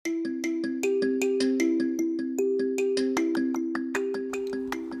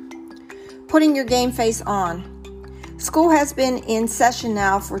Putting your game face on. School has been in session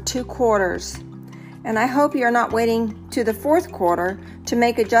now for 2 quarters, and I hope you're not waiting to the 4th quarter to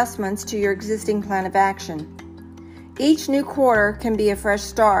make adjustments to your existing plan of action. Each new quarter can be a fresh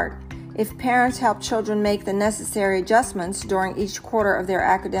start if parents help children make the necessary adjustments during each quarter of their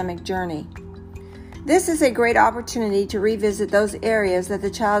academic journey. This is a great opportunity to revisit those areas that the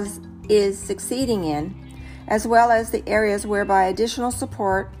child is succeeding in, as well as the areas whereby additional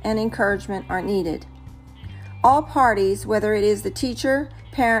support and encouragement are needed. All parties, whether it is the teacher,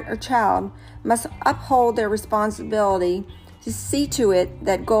 parent, or child, must uphold their responsibility to see to it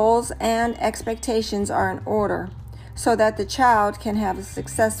that goals and expectations are in order so that the child can have a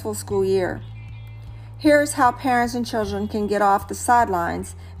successful school year. Here's how parents and children can get off the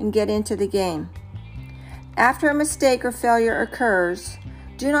sidelines and get into the game. After a mistake or failure occurs,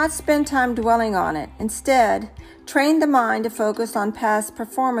 do not spend time dwelling on it. Instead, train the mind to focus on past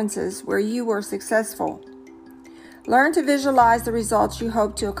performances where you were successful. Learn to visualize the results you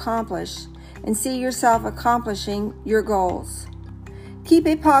hope to accomplish and see yourself accomplishing your goals. Keep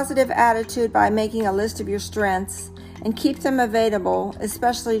a positive attitude by making a list of your strengths and keep them available,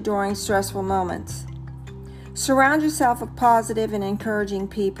 especially during stressful moments. Surround yourself with positive and encouraging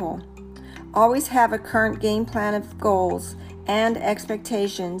people. Always have a current game plan of goals and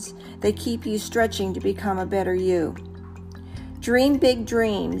expectations that keep you stretching to become a better you. Dream big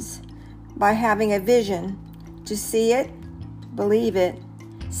dreams by having a vision to see it, believe it,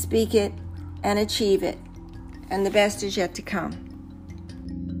 speak it, and achieve it. And the best is yet to come.